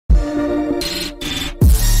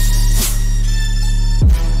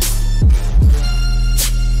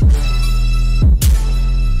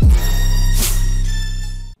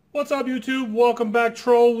What's up, YouTube? Welcome back,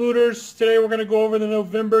 Troll Looters. Today we're going to go over the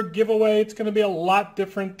November giveaway. It's going to be a lot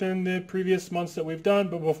different than the previous months that we've done,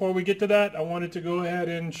 but before we get to that, I wanted to go ahead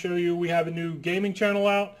and show you we have a new gaming channel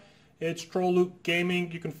out. It's TrollLoot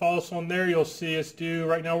Gaming. You can follow us on there. You'll see us do,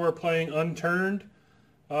 right now we're playing Unturned.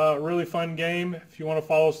 Really fun game. If you want to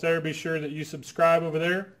follow us there, be sure that you subscribe over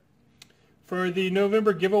there. For the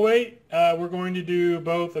November giveaway, we're going to do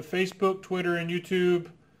both a Facebook, Twitter, and YouTube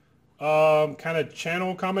kind of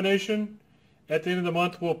channel combination. At the end of the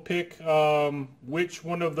month, we'll pick which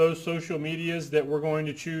one of those social medias that we're going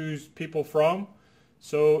to choose people from.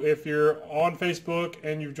 So if you're on Facebook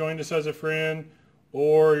and you've joined us as a friend,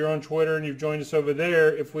 or you're on Twitter and you've joined us over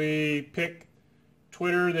there, if we pick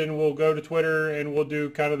Twitter, then we'll go to Twitter and we'll do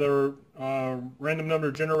kind of the random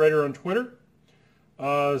number generator on Twitter.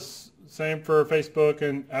 Same for Facebook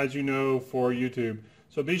and, as you know, for YouTube.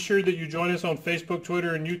 So be sure that you join us on Facebook,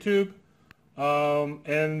 Twitter, and YouTube.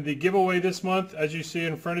 And the giveaway this month, as you see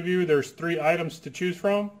in front of you, there's 3 items to choose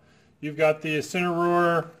from. You've got the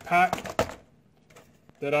Incineroar pack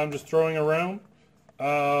that I'm just throwing around.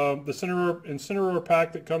 The Incineroar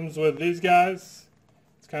pack that comes with these guys.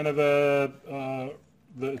 It's kind of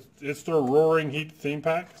it's their Roaring Heat theme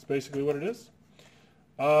pack. It's basically what it is.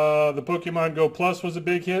 The Pokemon Go Plus was a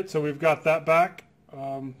big hit, so we've got that back.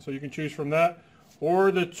 So you can choose from that.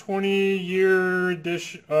 Or the 20-year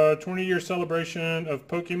celebration of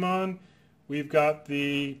Pokemon. We've got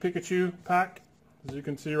the Pikachu pack, as you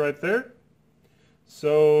can see right there.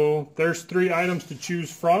 So there's 3 items to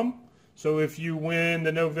choose from. So if you win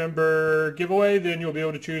the November giveaway, then you'll be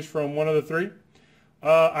able to choose from one of the 3.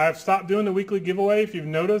 I've stopped doing the weekly giveaway, if you've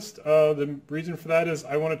noticed. The reason for that is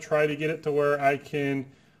I want to try to get it to where I can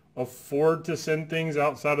afford to send things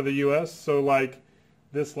outside of the U.S. So like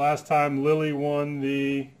this last time, Lily won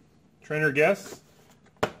the Trainer Guess.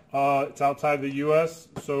 It's outside the U.S.,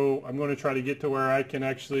 so I'm going to try to get to where I can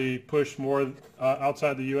actually push more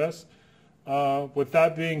outside the U.S. With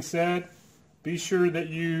that being said, be sure that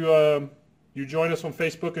you join us on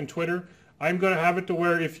Facebook and Twitter. I'm going to have it to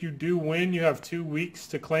where if you do win, you have 2 weeks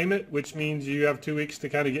to claim it, which means you have 2 weeks to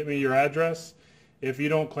kind of get me your address. If you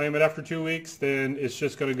don't claim it after 2 weeks, then it's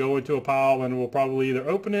just going to go into a pile and we'll probably either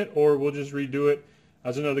open it or we'll just redo it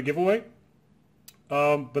as another giveaway.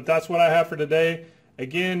 But that's what I have for today.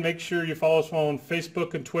 Again, make sure you follow us on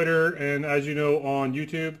Facebook and Twitter, and as you know, on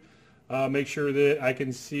YouTube. Make sure that I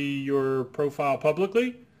can see your profile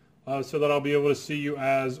publicly so that I'll be able to see you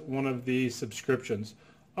as one of the subscriptions.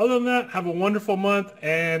 Other than that, have a wonderful month,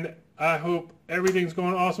 and I hope everything's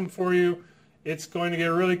going awesome for you. It's going to get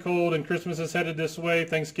really cold, and Christmas is headed this way.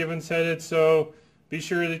 Thanksgiving's headed, so be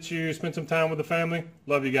sure that you spend some time with the family.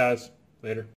 Love you guys. Later.